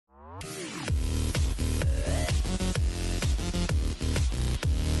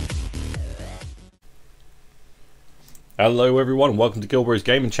Hello everyone, welcome to GilBroz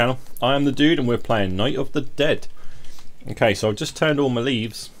gaming channel. I am the dude and we're playing Night of the Dead. Okay, so I've just turned all my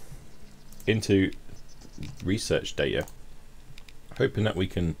leaves into research data, hoping that we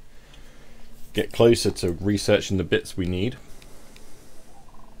can get closer to researching the bits we need.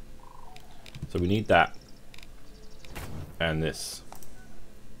 So we need that and this,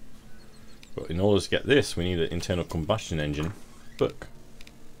 but in order to get this we need an internal combustion engine book.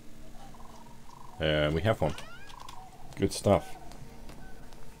 We have one. Good stuff.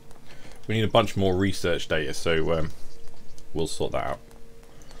 We need a bunch more research data, so we'll sort that out.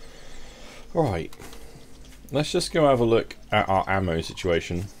 Alright, let's just go have a look at our ammo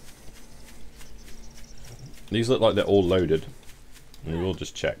situation. These look like they're all loaded, and we will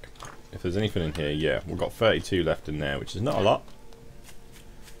just check if there's anything in here. Yeah, we've got 32 left in there, which is not a lot.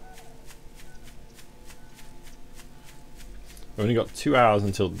 We've only got 2 hours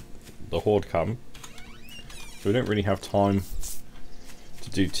until the horde come, so we don't really have time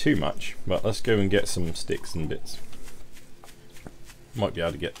to do too much, but let's go and get some sticks and bits. Might be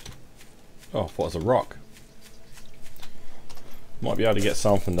able to get... oh, I thought it was a rock. Might be able to get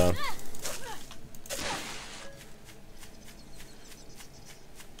something done.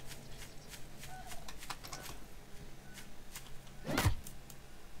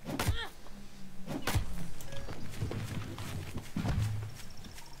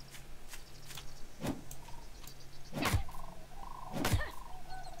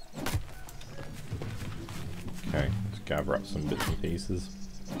 Okay, let's gather up some bits and pieces.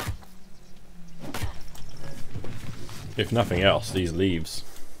 If nothing else, these leaves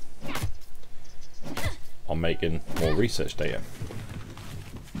are making more research data.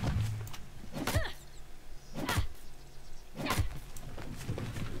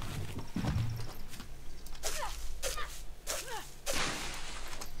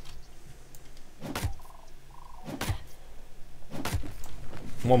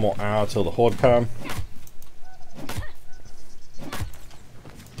 One more hour till the horde come.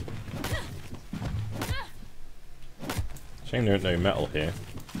 Shame there ain't no metal here.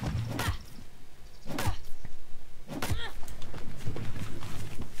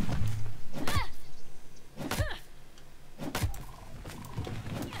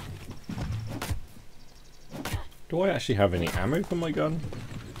 Do I actually have any ammo for my gun?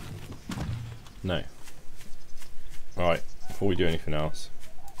 No. Alright, before we do anything else,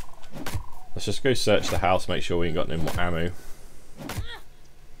 let's just go search the house, make sure we ain't got no more ammo.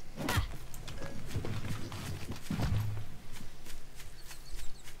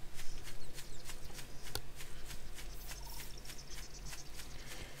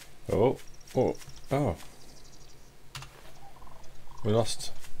 Oh. We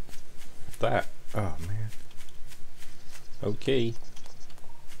lost that. Oh man. Okay.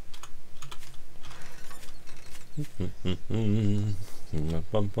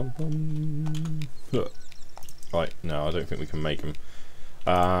 Right, no, I don't think we can make them.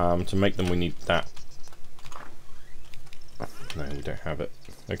 To make them we need that. No, we don't have it.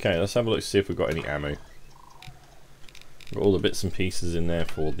 Okay, let's have a look, see if we've got any ammo. Got all the bits and pieces in there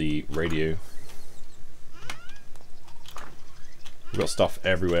for the radio. We've got stuff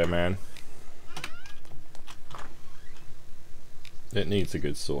everywhere, man. It needs a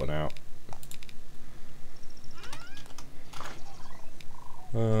good sorting out.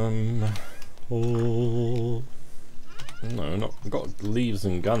 Oh no, not I've got leaves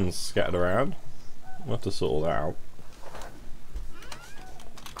and guns scattered around. We'll have to sort all that out.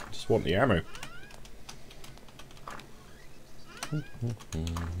 Just want the ammo.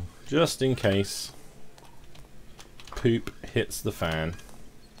 Just in case poop hits the fan.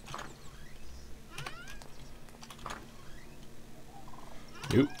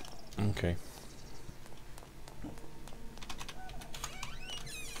 Nope. Okay.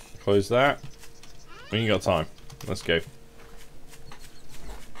 Close that. We ain't got time. Let's go.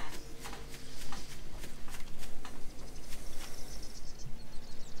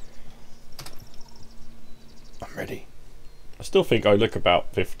 I'm ready. I still think I look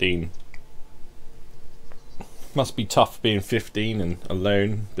about 15. Must be tough being 15 and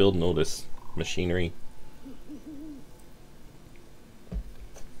alone, building all this machinery.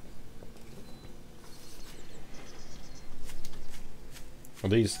 Are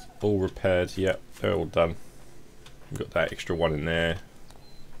these all repaired? Yep, they're all done. We've got that extra one in there.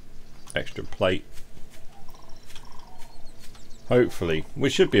 Extra plate. Hopefully. We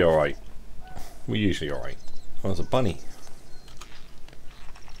should be alright. We're usually alright. Oh, there's a bunny.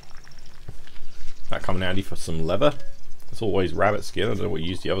 That coming handy for some leather. It's always rabbit skin. I don't know what you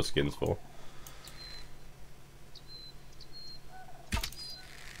use the other skins for.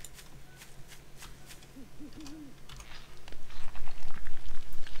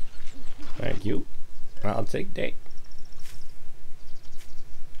 Thank you. I'll take that.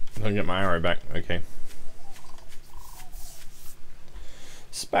 I'll get my arrow back. Okay.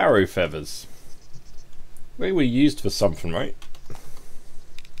 Sparrow feathers. They were used for something, right?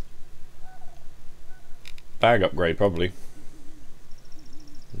 Bag upgrade, probably.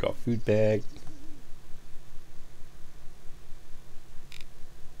 Got a food bag.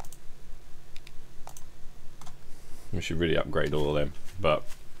 We should really upgrade all of them, but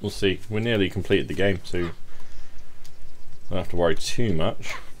we'll see. We're nearly completed the game, so don't have to worry too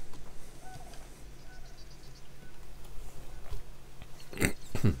much.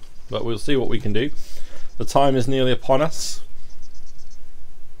 But we'll see what we can do. The time is nearly upon us.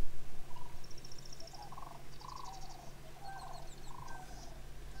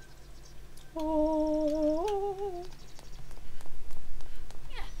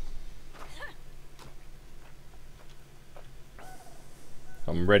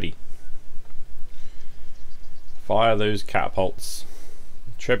 I'm ready. Fire those catapults.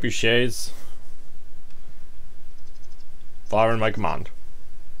 Trebuchets. Fire in my command.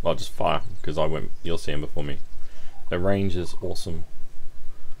 Well, just fire, because I went. You'll see him before me. The range is awesome.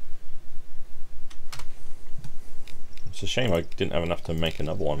 It's a shame I didn't have enough to make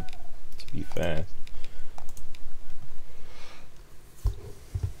another one, to be fair.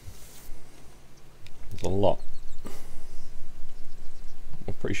 There's a lot.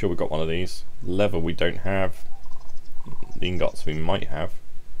 I'm pretty sure we got one of these. Leather we don't have. The ingots we might have.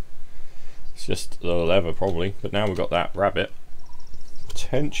 It's just the leather probably, but now we've got that rabbit.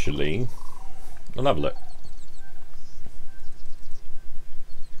 Potentially, we'll have a look.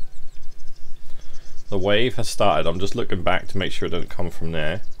 The wave has started. I'm just looking back to make sure it doesn't come from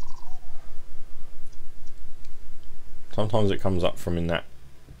there. Sometimes it comes up from in that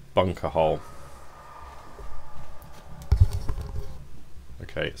bunker hole.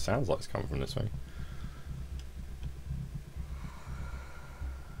 Okay, it sounds like it's coming from this way.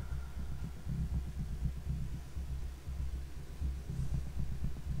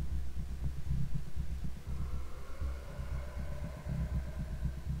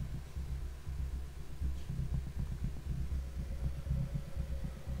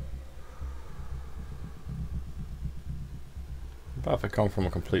 But if I come from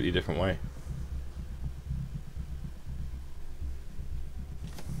a completely different way.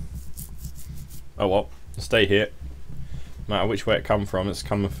 Oh well, stay here. No matter which way it come from, it's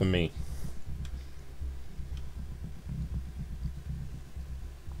coming for me.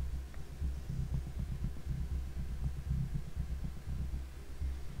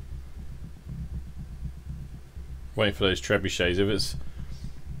 Waiting for those trebuchets.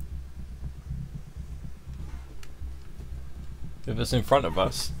 If it's in front of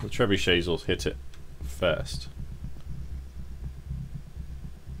us, the trebuchets will hit it first.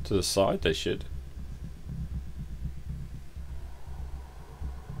 To the side, they should.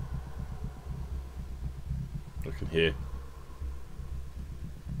 Looking here.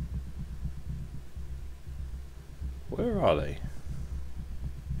 Where are they?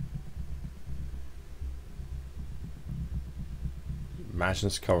 Imagine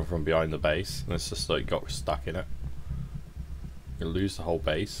it's coming from behind the base and it's just like got stuck in it. You'll lose the whole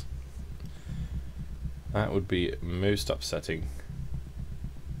base. That would be most upsetting.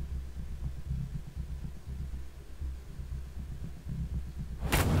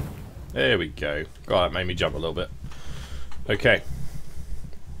 There we go. God, that made me jump a little bit. Okay.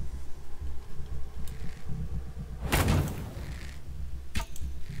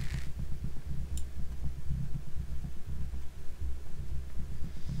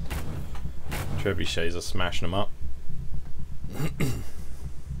 Trebuchets are smashing them up.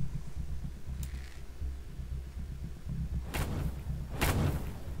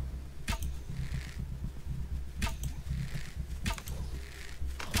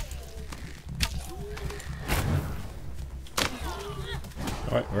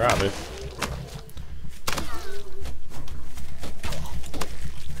 Alright, we're out of here.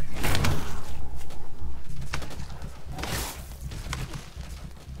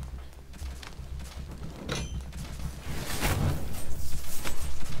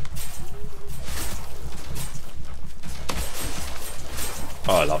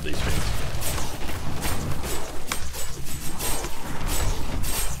 Oh, I love these things.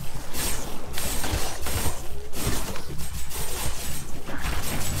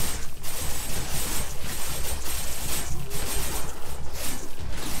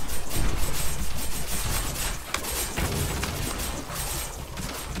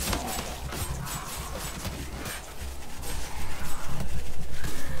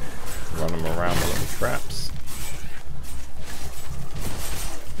 Run them around the little traps.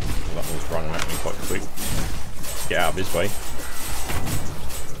 That one's running get out of his way.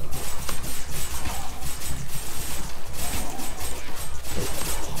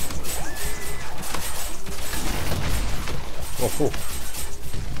 Oh, oh.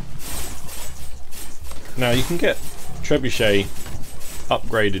 Now you can get trebuchet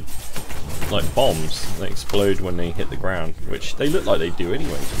upgraded like bombs. They explode when they hit the ground, which they look like they do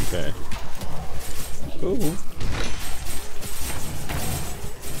anyway, to be fair. Ooh.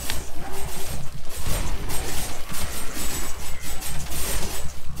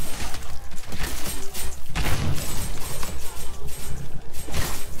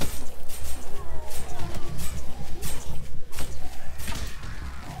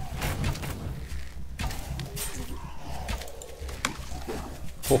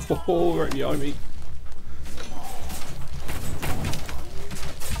 Oh, right behind me.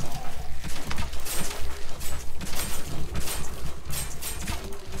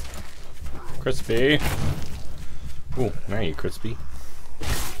 Crispy. Oh, now you're crispy.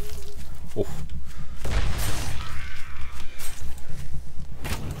 Oh.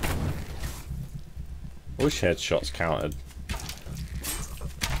 Wish headshots counted.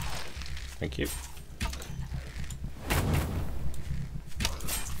 Thank you.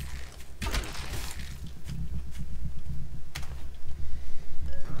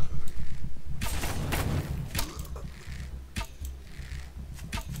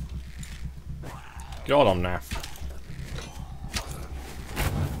 God, I'm naff.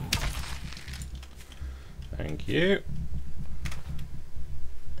 Thank you.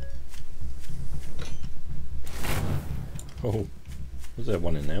 Oh, was there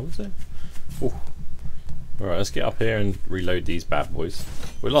one in there? Was there? Oh. Alright, let's get up here and reload these bad boys.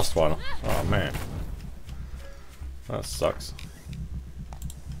 We lost one. Oh man. That sucks.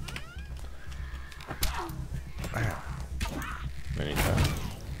 Ow. Many times.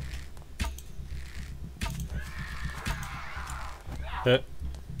 Hit.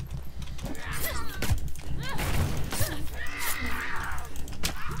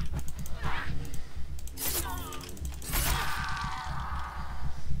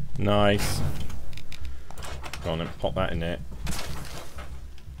 Nice. Go on then, pop that in there.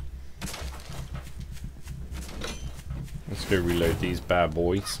 Let's go reload these bad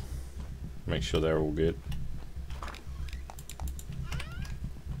boys. Make sure they're all good.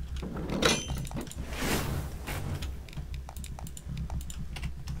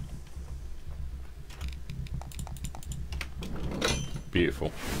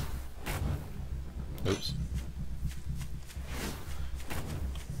 Beautiful. Oops.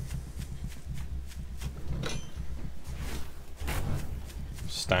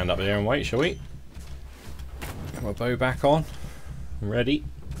 Stand up there and wait, shall we? Get my bow back on. I'm ready.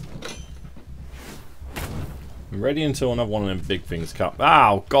 I'm ready until another one of them big things come.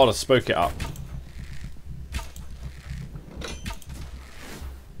 Oh god, I spoke it up.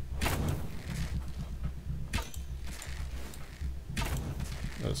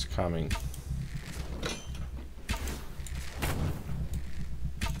 That's coming.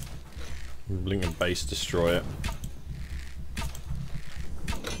 Blinking base destroyer.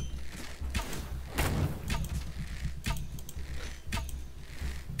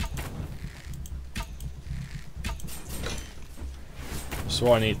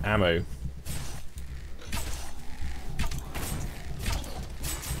 So I need ammo.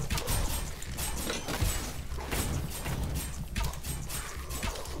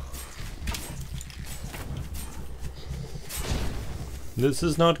 This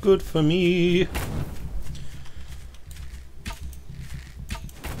is not good for me.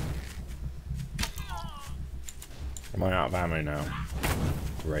 Am I out of ammo now?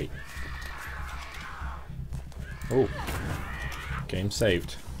 Great. Oh. Game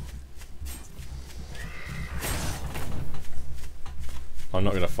saved. I'm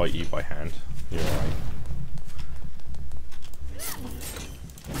not going to fight you by hand. You're alright.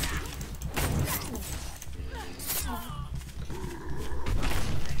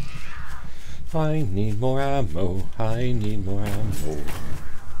 I need more ammo. I need more ammo.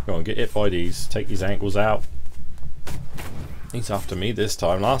 Go on, get hit by these. Take these ankles out. He's after me this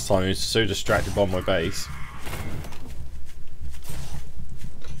time. Last time he was so distracted by my base.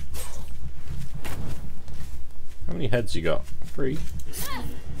 How many heads you got? 3.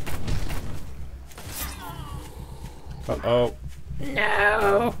 Uh-oh.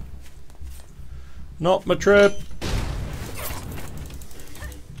 No! Not my trip!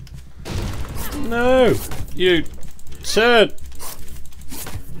 No! You turd!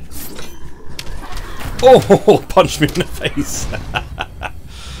 Oh! Punched me in the face!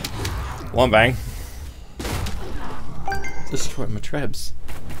 One bang. Destroyed my trebs.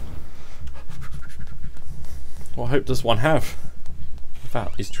 What hope does one have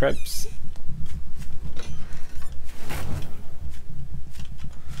without these trebs?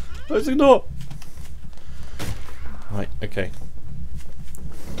 Close the door! Right, okay.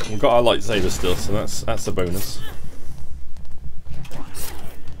 We've got our lightsaber still, so that's a bonus.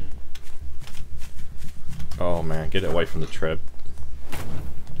 Oh man, get it away from the treb.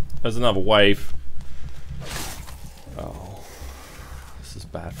 There's another wave. Oh, this is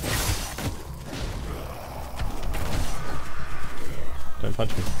bad for us. Don't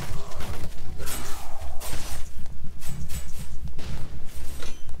punch me.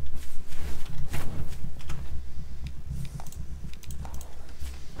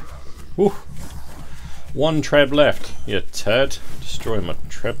 Woo. One treb left. You turd. Destroy my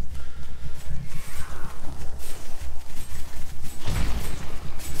treb.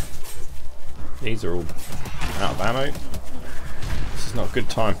 These are all out of ammo. This is not a good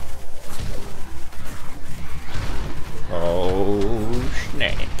time. Oh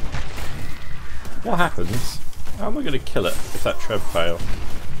snap. What happens? How am I going to kill it if that treb fails?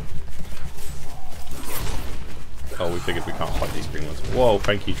 Oh, we figured we can't fight these green ones. Whoa,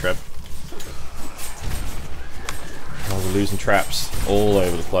 thank you, treb. Oh, we're losing traps all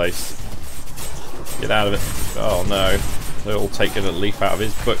over the place. Get out of it. Oh no. They're all taking a leaf out of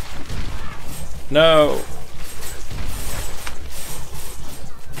his book. No!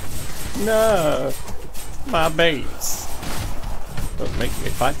 No! My baits! Don't make me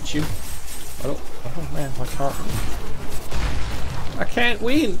fight you. Oh man, I can't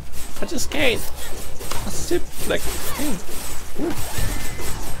win! I just can't! I simply like.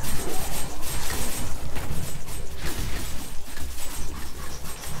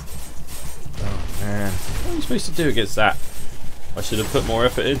 Oh man. What are you supposed to do against that? I should have put more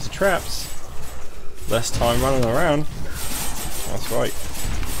effort into traps. Less time running around. That's right.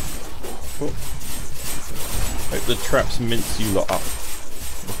 Oh. Hope the traps mince you lot up.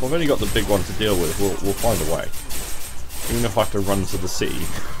 If I've only got the big one to deal with, we'll find a way. Even if I have to run to the city.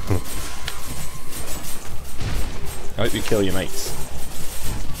 I hope you kill your mates.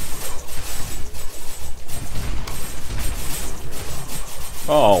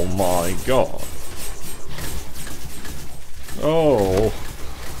 Oh my god. Oh.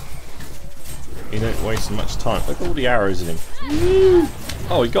 He don't waste much time. Look at all the arrows in him.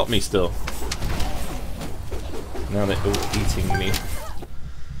 Oh, he got me still. Now they're all eating me.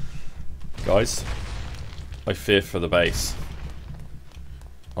 Guys, I fear for the base.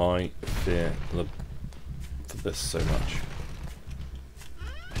 I fear for this so much.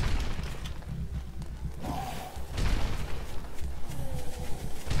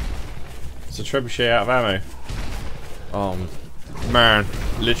 It's a trebuchet out of ammo. Oh man,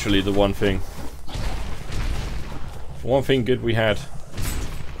 literally the one thing. One thing good we had.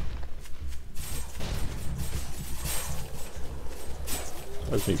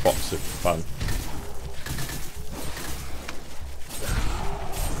 Where's me box of fun?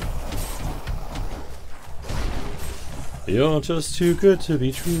 You're just too good to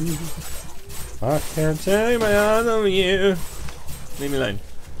be true. I can't take my eyes on you. Leave me alone.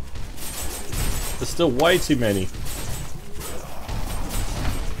 There's still way too many.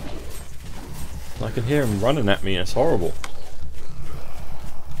 I can hear him running at me, it's horrible.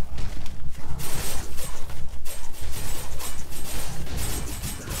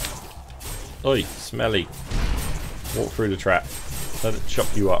 Oi, smelly. Walk through the trap. Let it chop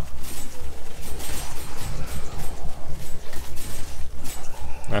you up.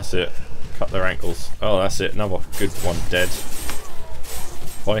 That's it. Cut their ankles. Oh, that's it. Another good one dead.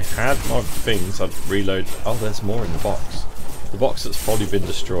 If I had my things, I'd reload. Oh, there's more in the box. The box that's probably been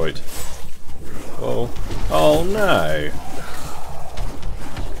destroyed. Oh, oh no!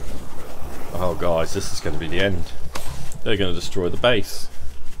 Oh guys, this is going to be the end. They're going to destroy the base.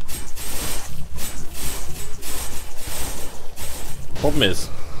 Problem is,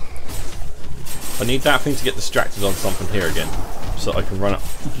 I need that thing to get distracted on something here again, so I can run up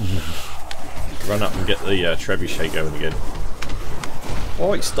and get the trebuchet going again.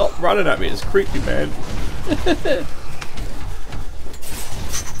 Oh, stop running at me! It's creepy, man.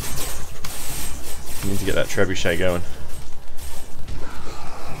 I need to get that trebuchet going.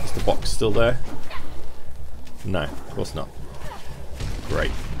 Is the box still there? No, of course not.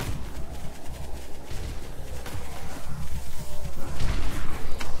 Great.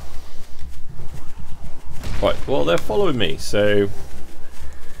 Right, well they're following me, so...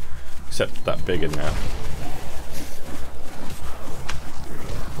 Except that bigger now.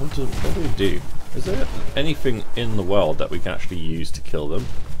 What do we do? Is there anything in the world that we can actually use to kill them?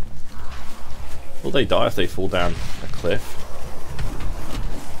 Will they die if they fall down a cliff?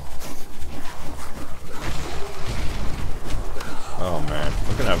 Oh man,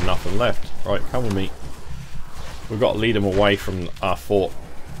 we're gonna have nothing left. Right, come with me. We've got to lead them away from our fort.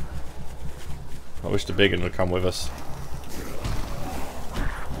 I wish the big one would come with us.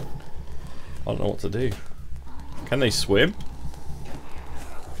 I don't know what to do. Can they swim?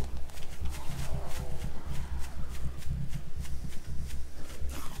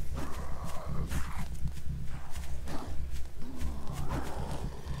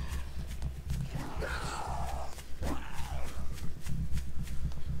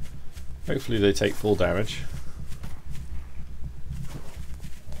 Hopefully they take full damage.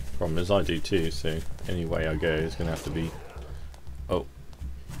 Problem is I do too, so any way I go is going to have to be... Oh.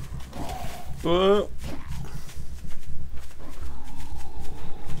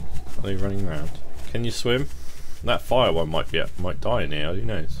 Are they running around? Can you swim? That fire one might die in here, who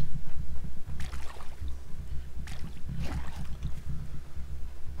knows?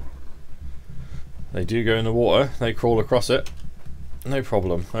 They do go in the water, they crawl across it. No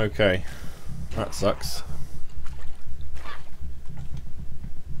problem, okay. That sucks.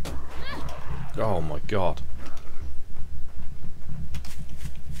 Oh my god.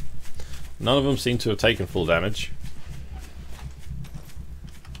 None of them seem to have taken full damage.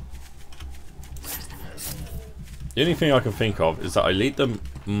 The only thing I can think of is that I lead them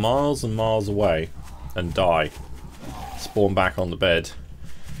miles and miles away and die. Spawn back on the bed.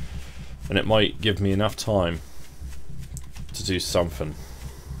 And it might give me enough time to do something.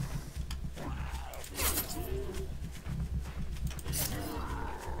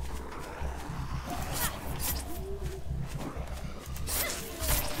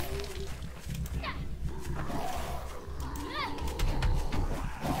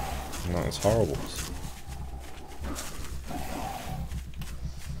 That was horrible.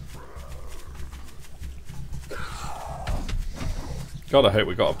 God, I hope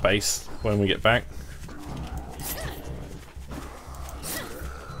we got a base when we get back.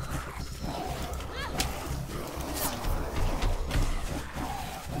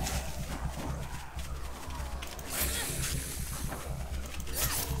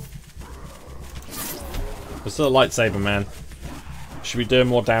 We're still a lightsaber, man. Should be doing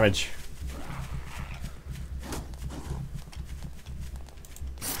more damage.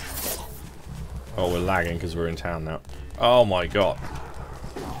 Oh, we're lagging because we're in town now. Oh my god.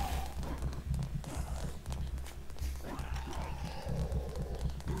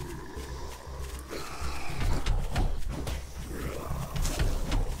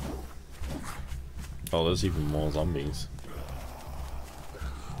 Oh, there's even more zombies.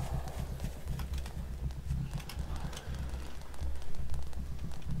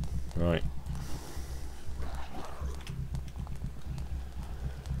 Right.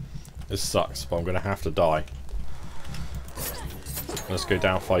 This sucks, but I'm gonna have to die. Let's go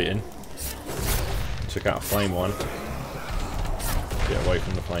down fighting. Took out a flame one. Get away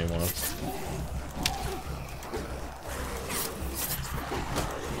from the flame ones.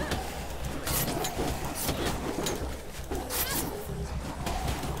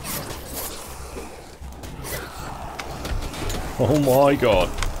 Oh my god.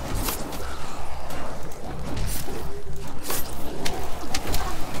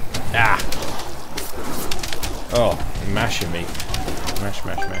 Ah! Oh, mashing me. Mash,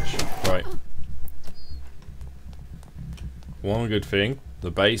 mash, mash. Right. One good thing,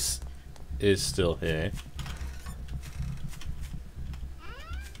 the base is still here.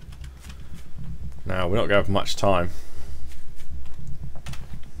 Now, we're not going to have much time.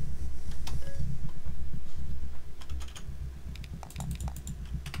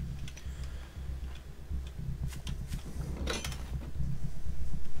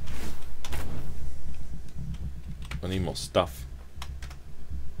 I need more stuff.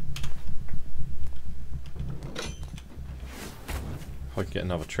 If I can get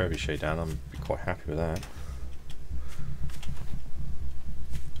another trebuchet down, I'd be quite happy with that.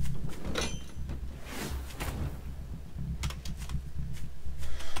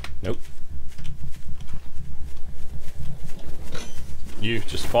 Nope. You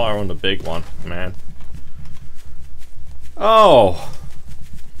just fire on the big one, man. Oh!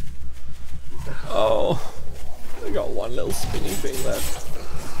 Oh! I got one little spinning thing left.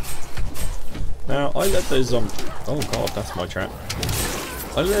 Now, I let those oh god, that's my trap.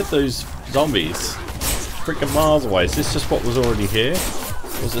 I let those zombies freaking miles away. Is this just what was already here?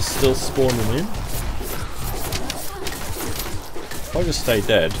 Was it still spawning in? If I just stay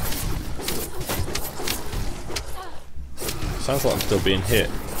dead. Sounds like I'm still being hit.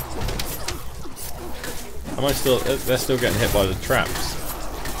 Am I still... They're still getting hit by the traps.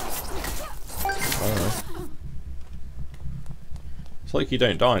 I don't know. It's like you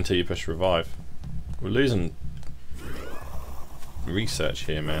don't die until you push revive. We're losing research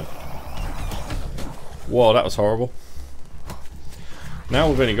here, man. Whoa, that was horrible. Now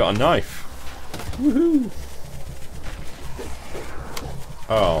we've only got a knife. Woohoo!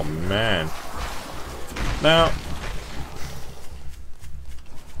 Oh man. Now,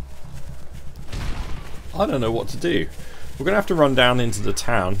 I don't know what to do. We're gonna have to run down into the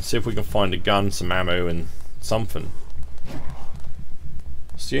town, see if we can find a gun, some ammo, and something.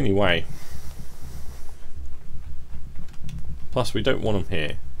 It's the only way. Plus, we don't want them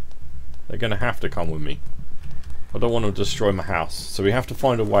here. They're gonna have to come with me. I don't want to destroy my house, so we have to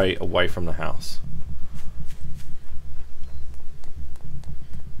find a way away from the house.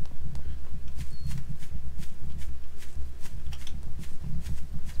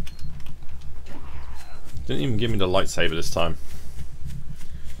 Didn't even give me the lightsaber this time.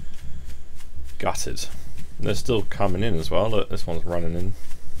 Gutted. And they're still coming in as well. Look, this one's running in.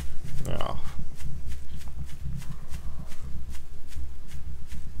 Oh.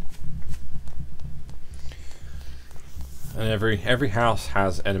 And every house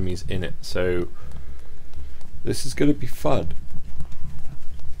has enemies in it, so this is going to be fun.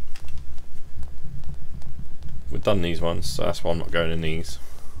 We've done these ones, so that's why I'm not going in these.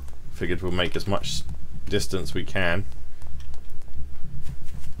 Figured we'll make as much distance we can.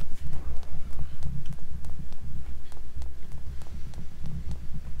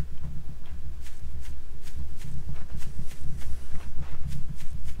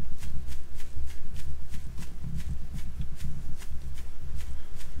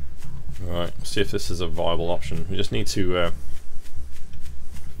 Right, see if this is a viable option. We just need to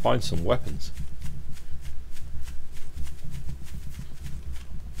find some weapons.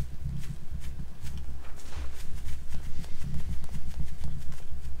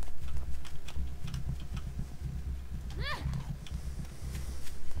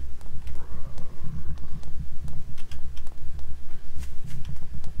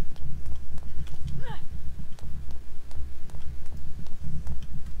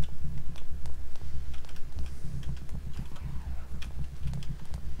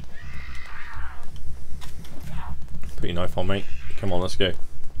 Put your knife on, mate. Come on, let's go.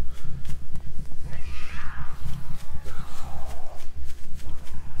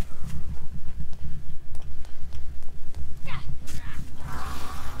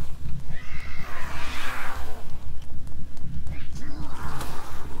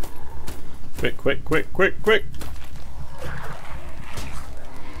 Quick, quick, quick, quick, quick!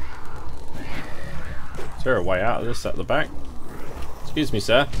 Is there a way out of this at the back? Excuse me,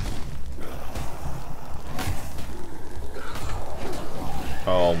 sir.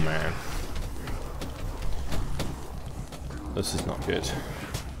 Oh man. This is not good.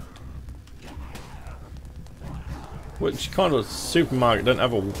 Which kind of supermarket don't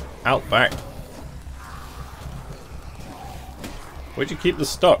have a outback? Where'd you keep the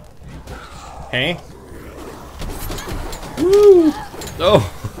stock? Hey? Woo!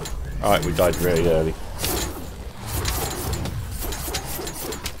 Oh! Alright, we died really early.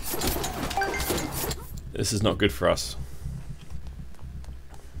 This is not good for us.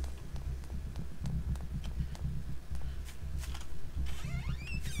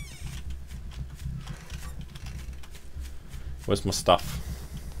 Where's my stuff?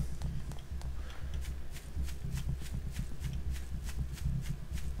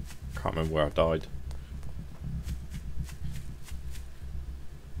 Can't remember where I died.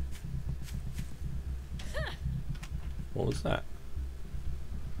 What was that?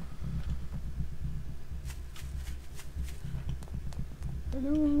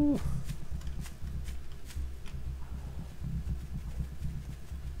 Hello.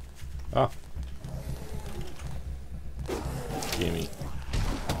 Ah. Gimme.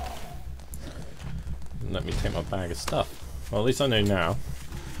 Let me take my bag of stuff. Well, at least I know now.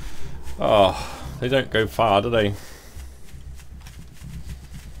 Oh, they don't go far, do they?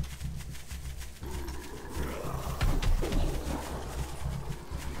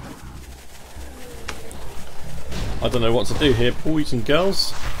 I don't know what to do here, boys and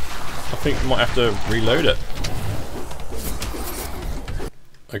girls. I think I might have to reload it.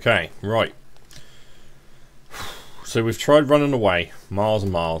 Okay, right. So we've tried running away miles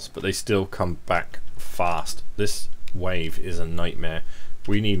and miles, but they still come back fast. This wave is a nightmare.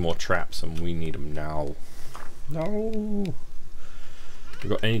 We need more traps, and we need them now. No. We've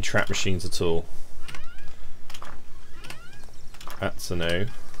got any trap machines at all? That's a no.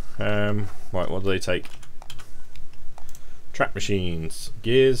 Right, what do they take? Trap machines.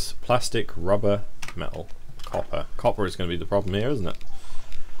 Gears, plastic, rubber, metal, copper. Copper is going to be the problem here, isn't it?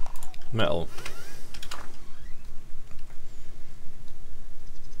 Metal.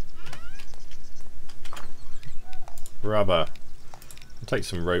 Rubber. I'll take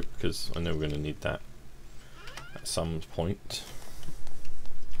some rope because I know we're going to need that at some point.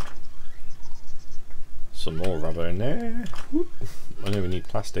 Some more rubber in there. Whoop. I know we need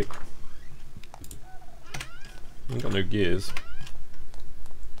plastic. We've got no gears.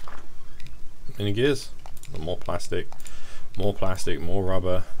 Any gears? More plastic. More plastic, more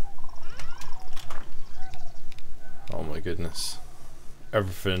rubber. Oh my goodness.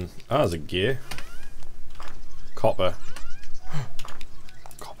 Everything. Ah, there's a gear. Copper.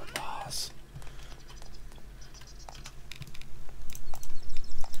 Copper bars.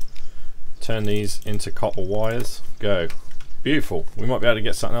 Turn these into copper wires. Go. Beautiful. We might be able to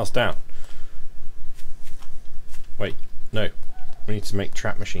get something else down. Wait, no. We need to make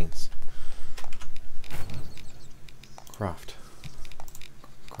trap machines. Craft.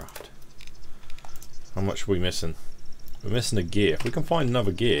 Craft. How much are we missing? We're missing a gear. If we can find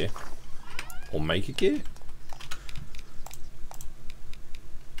another gear, or make a gear.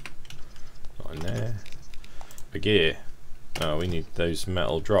 Not in there. A gear. Oh, we need those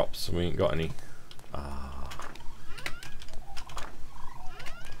metal drops. We ain't got any. Ah.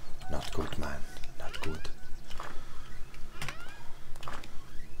 Not good, man. Not good.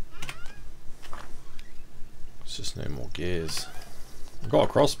 It's just no more gears. I've got a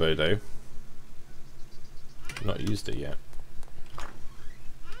crossbow though. Not used it yet.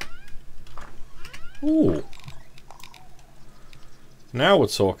 Ooh. Now we're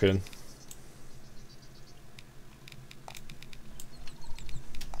talking.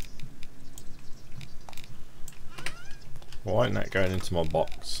 Why isn't that going into my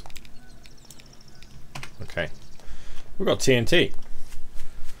box? Okay. We've got TNT.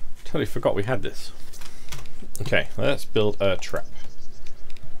 Totally forgot we had this. Okay, let's build a trap.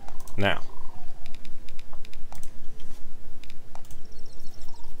 Now.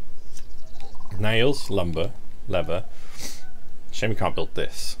 Nails, lumber, leather. Shame we can't build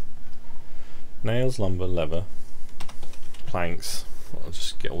this. Nails, lumber, leather, planks. I'll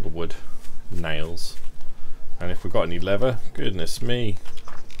just get all the wood, nails. And if we've got any leather, goodness me.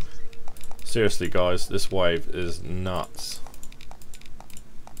 Seriously guys, this wave is nuts.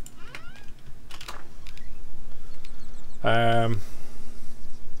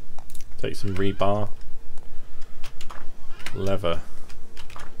 Take some rebar. Leather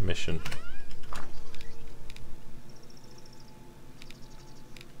mission.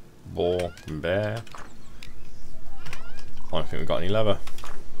 Boar and bear. I don't think we've got any leather.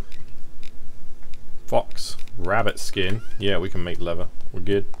 Fox, rabbit skin. Yeah, we can make leather. We're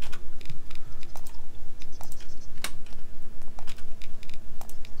good.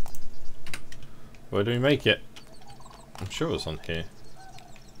 Where do we make it? I'm sure it's on here.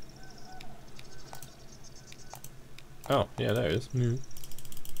 Oh, yeah, there it is.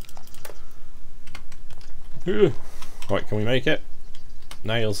 Right, can we make it?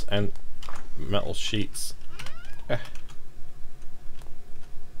 Nails and metal sheets. Metal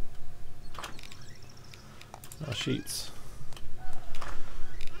sheets.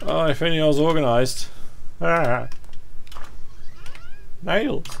 Oh, if only I was organised.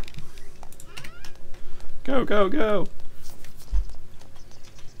 Nails. Go, go, go.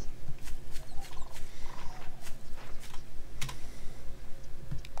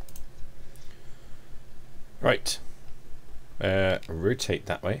 Right. Rotate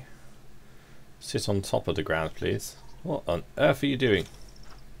that way. Sit on top of the ground, please. What on earth are you doing?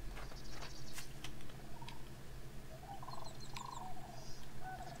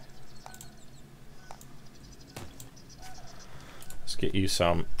 Let's get you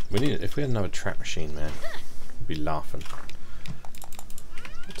some. We need. If we had another trap machine, man, we'd be laughing.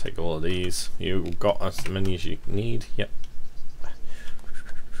 I'll take all of these. You got as many as you need. Yep.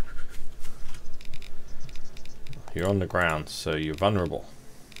 You're on the ground, so you're vulnerable.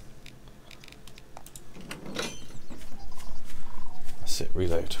 That's it,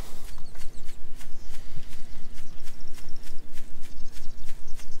 reload.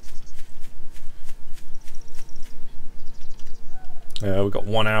 We've got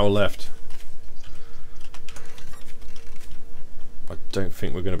 1 hour left. I don't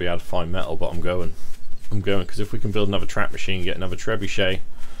think we're going to be able to find metal, but I'm going. I'm going, because if we can build another trap machine, get another trebuchet,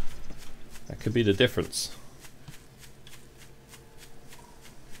 that could be the difference.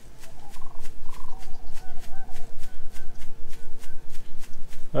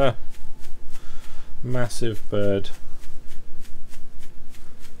 Ah, massive bird.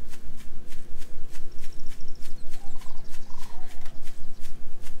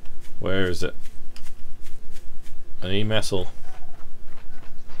 Where is it? I need metal.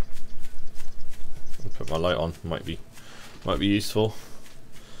 I'll put my light on. Might be useful.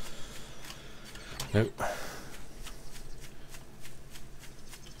 Nope.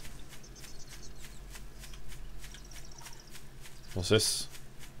 What's this?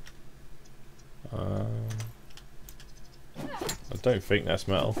 I don't think that's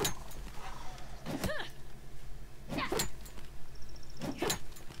metal.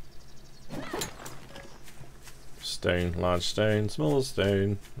 Stone, large stone, small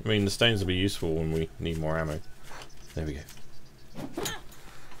stone. I mean, the stones will be useful when we need more ammo. There we go.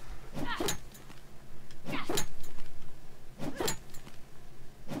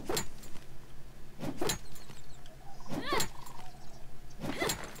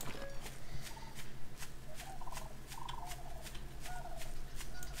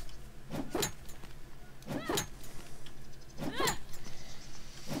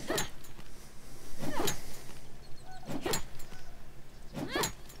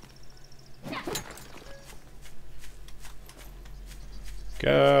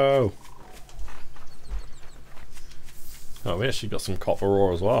 Go! Oh, we actually got some copper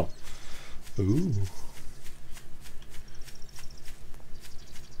ore as well. Ooh.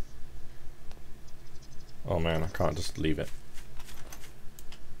 Oh man, I can't just leave it.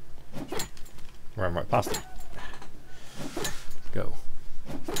 Ran right past it. Go.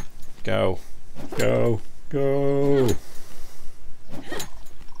 Go. Go. Go!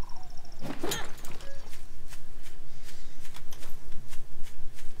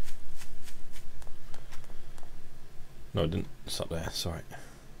 No, I didn't. It's up there. Sorry.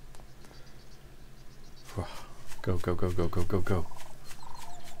 Go, go, go, go, go, go, go.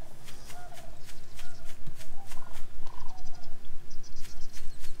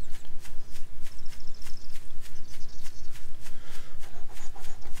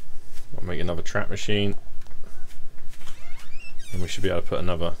 I'll make another trap machine. And we should be able to put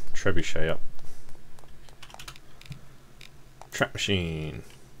another trebuchet up. Trap machine.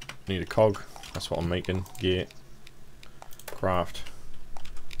 Need a cog. That's what I'm making. Gear. Craft.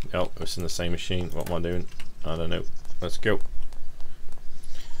 Oh, it's in the same machine. What am I doing? I don't know. Let's go.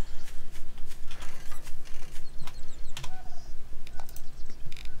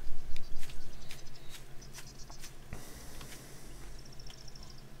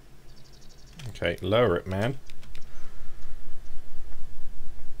 Okay, lower it, man.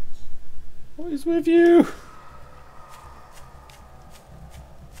 What is with you?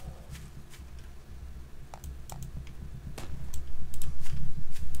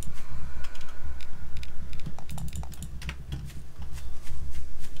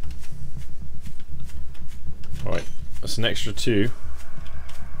 Alright, that's an extra 2.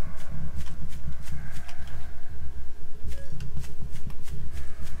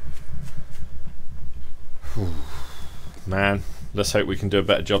 Man, let's hope we can do a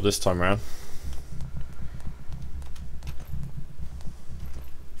better job this time around.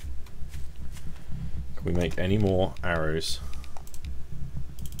 Can we make any more arrows?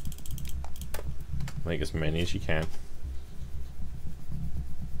 Make as many as you can.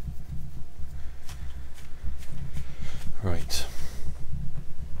 Right.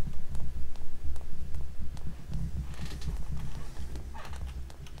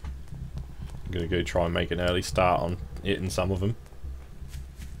 I'm gonna go try and make an early start on hitting some of them.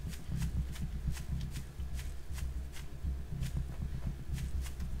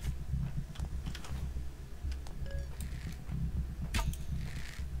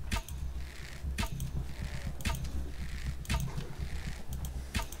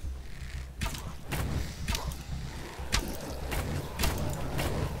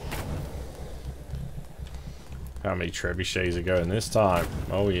 How many trebuchets are going this time?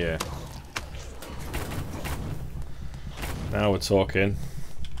 Oh yeah. Now we're talking.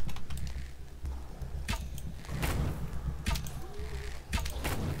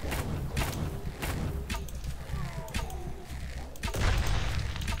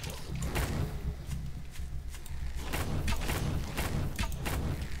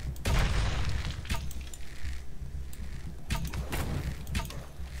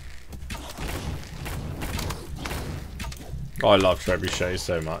 I love trebuchets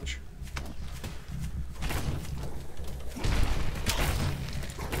so much.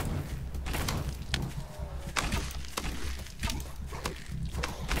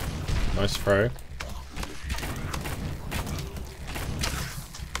 Nice throw.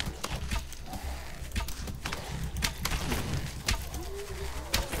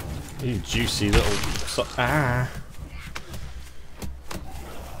 You juicy little ah.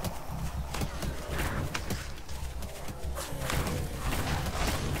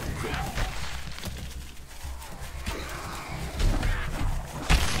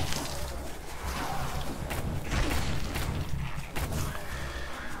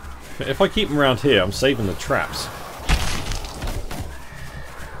 If I keep them around here, I'm saving the traps.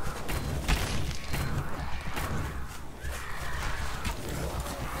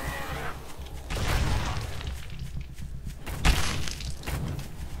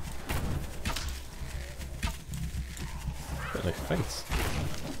 face.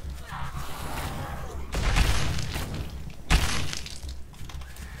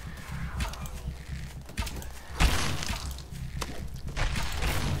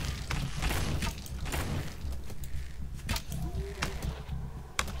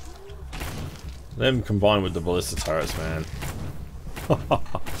 Them combined with the ballista turrets, man.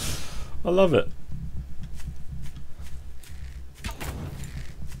 I love it.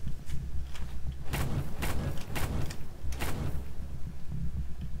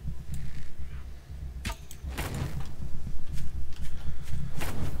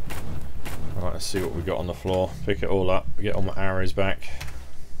 Alright, let's see what we got on the floor. Pick it all up, get all my arrows back.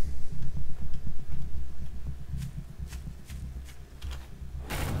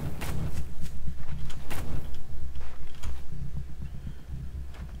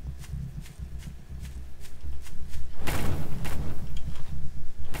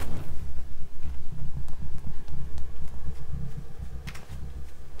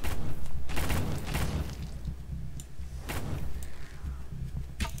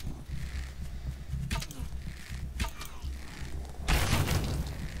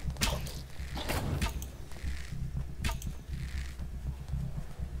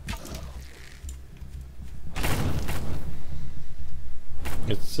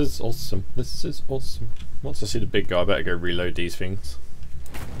 This is awesome. This is awesome. Once I see the big guy, I better go reload these things.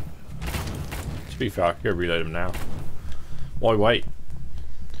 To be fair, I can go reload them now. Why wait?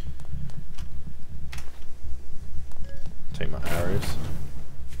 Take my arrows.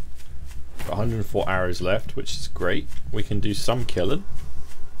 Got 104 arrows left, which is great. We can do some killing.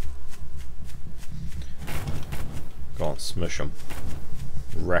 Go on, smush them.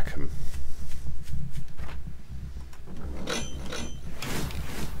 Wreck them.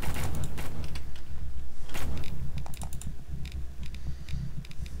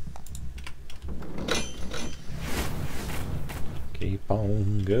 Keep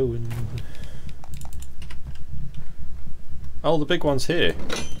on going. Oh, the big one's here.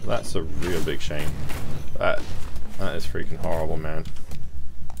 That's a real big shame. That is freaking horrible, man.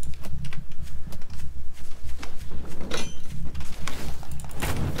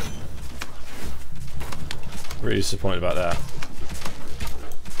 Really disappointed about that.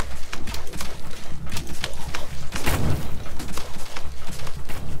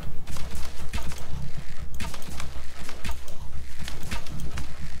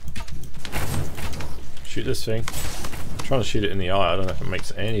 Shoot this thing. I'm trying to shoot it in the eye. I don't know if it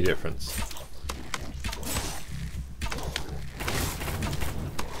makes any difference.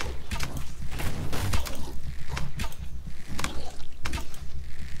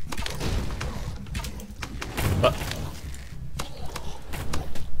 But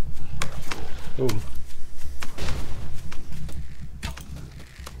oh.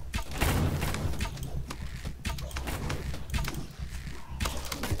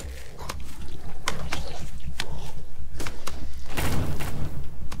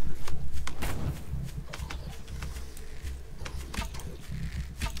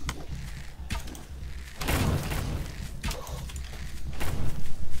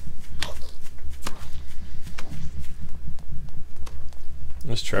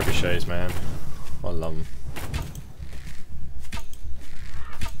 Those trebuchets, man. I love them.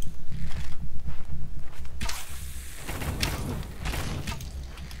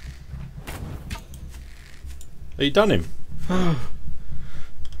 Oh, you done him?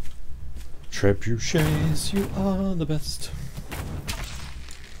 Trebuchets, you are the best.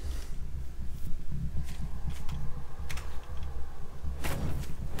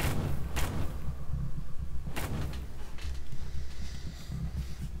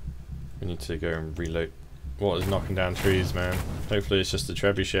 We need to go and reload. What is knocking down trees, man? Hopefully it's just the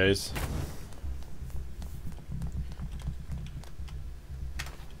trebuchets.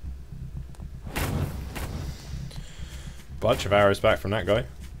 Bunch of arrows back from that guy.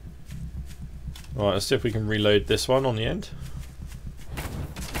 Alright, let's see if we can reload this one on the end.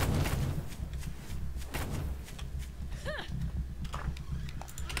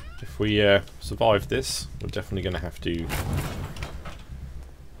 If we survive this, we're definitely going to have to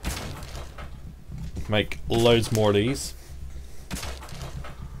make loads more of these.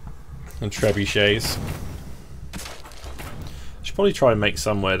 And trebuchets. I should probably try and make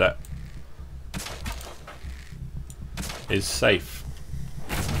somewhere that is safe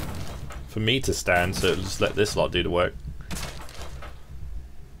for me to stand, so just let this lot do the work.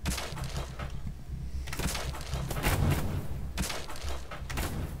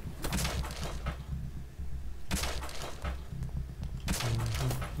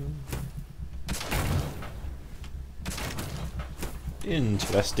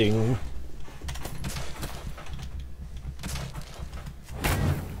 Interesting.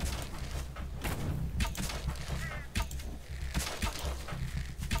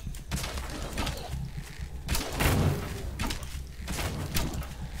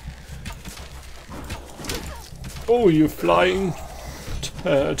 Oh, you flying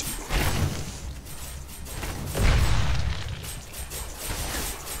turd.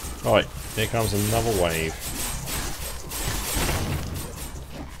 Alright, here comes another wave.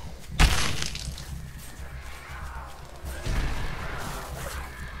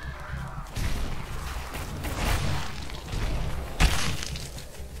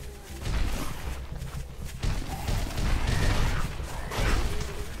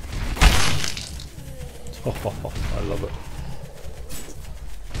 Oh, I love it.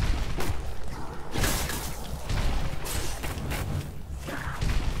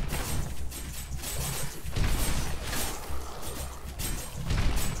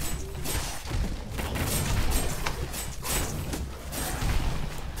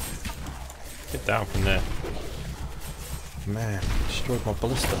 Get down from there. Man, destroyed my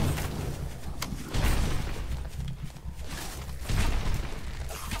ballista.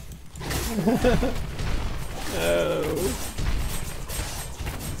 Oh.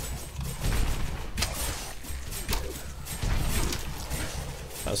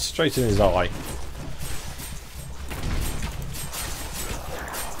 That's straight in his eye.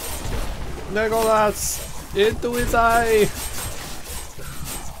 Legolas! Into his eye!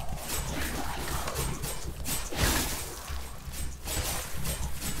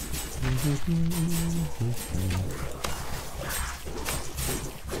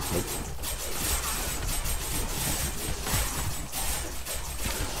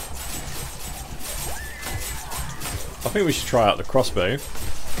 I think we should try out the crossbow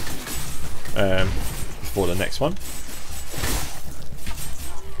before the next one.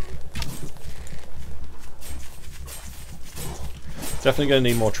 Definitely going to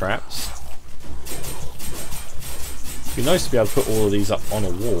need more traps. It'd be nice to be able to put all of these up on a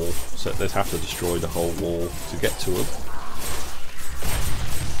wall, so that they'd have to destroy the whole wall to get to them.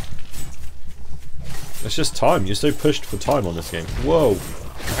 It's just time. You're so pushed for time on this game. Whoa!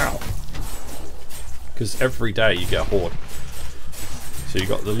 Ow! Because every day you get a horde. So you've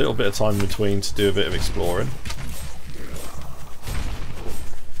got the little bit of time in between to do a bit of exploring.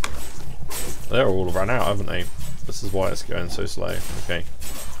 They're all run out, haven't they? This is why it's going so slow. Okay.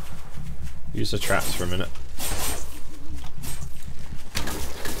 Use the traps for a minute.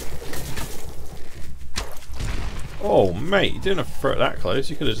 Oh mate, you didn't have to throw it that close,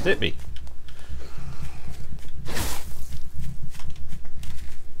 you could have just hit me.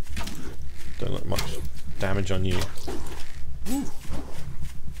 Don't look much damage on you. Ooh.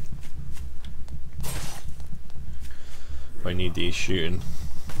 I need these shooting.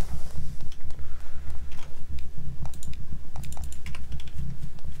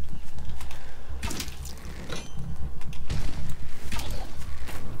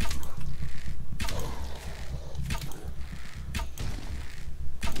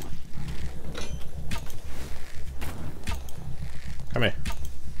 Come here.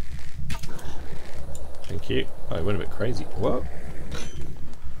 Thank you. Oh, it went a bit crazy. Whoa.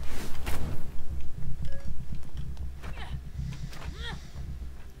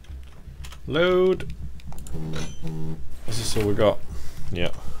 Load. Is this all we got?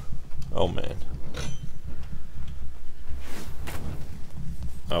 Yeah. Oh man.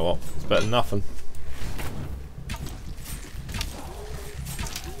 Oh well, it's better than nothing.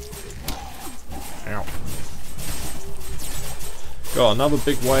 Ow. Got another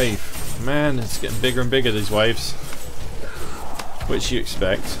big wave. Man, it's getting bigger and bigger, these waves. Which you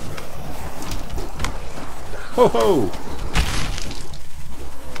expect. Ho ho!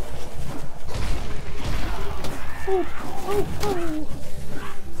 Ho ho ho!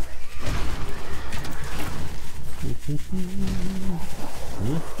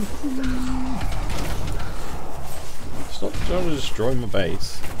 Stop trying to destroy my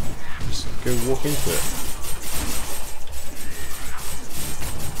base. Just go walk into it.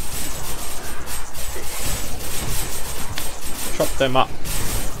 Chop them up.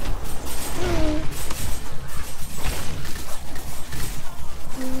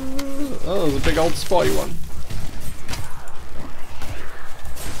 Oh, there's a big old spotty one.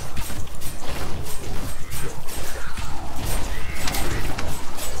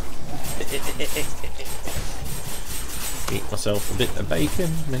 Eat myself a bit of bacon,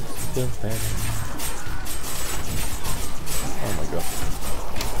 makes me feel better. Oh my god.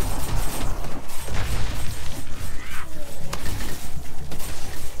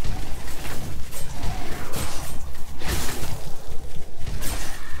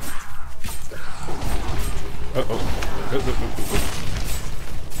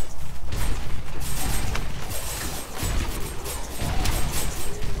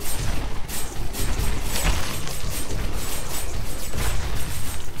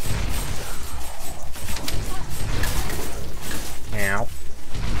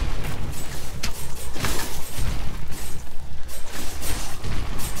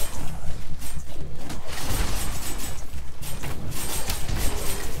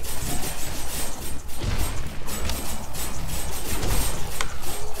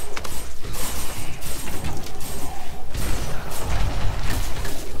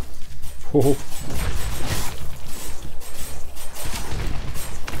 Oh.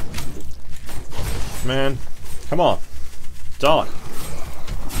 Man, come on, die.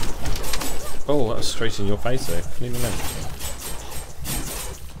 Oh, that was straight in your face there. Leave me alone.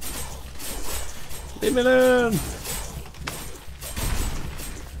 Leave me alone.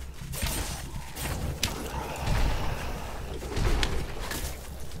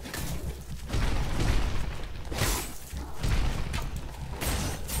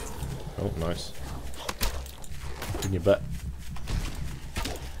 Oh, nice. In your butt.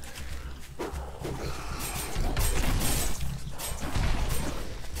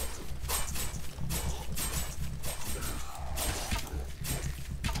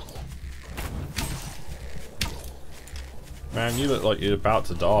 Man, you look like you're about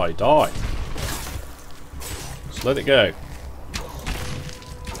to die. Die! Just let it go.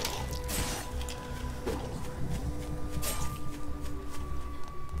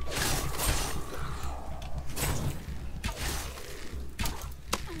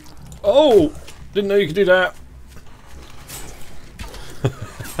 Oh! Didn't know you could do that.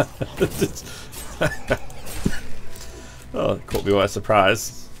 Oh, it caught me by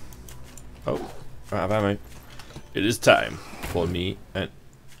surprise. Oh, out of ammo. It is time for me and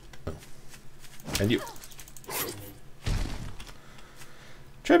you.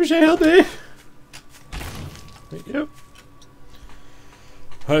 Trebuchet, help me! There you go.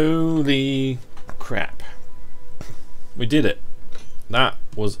 Holy crap. We did it. That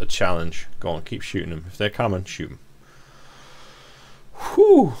was a challenge. Go on, keep shooting them. If they're coming, shoot them.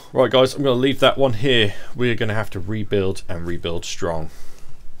 Whew. Right, guys, I'm going to leave that one here. We're going to have to rebuild and rebuild strong.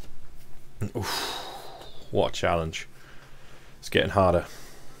 Oof. What a challenge. It's getting harder.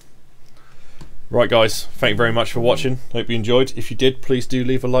 Right, guys, thank you very much for watching. Hope you enjoyed. If you did, please do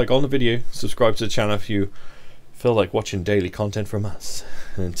leave a like on the video. Subscribe to the channel if you feel like watching daily content from us.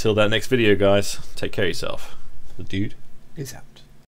 And until that next video, guys, take care of yourself. The dude is out.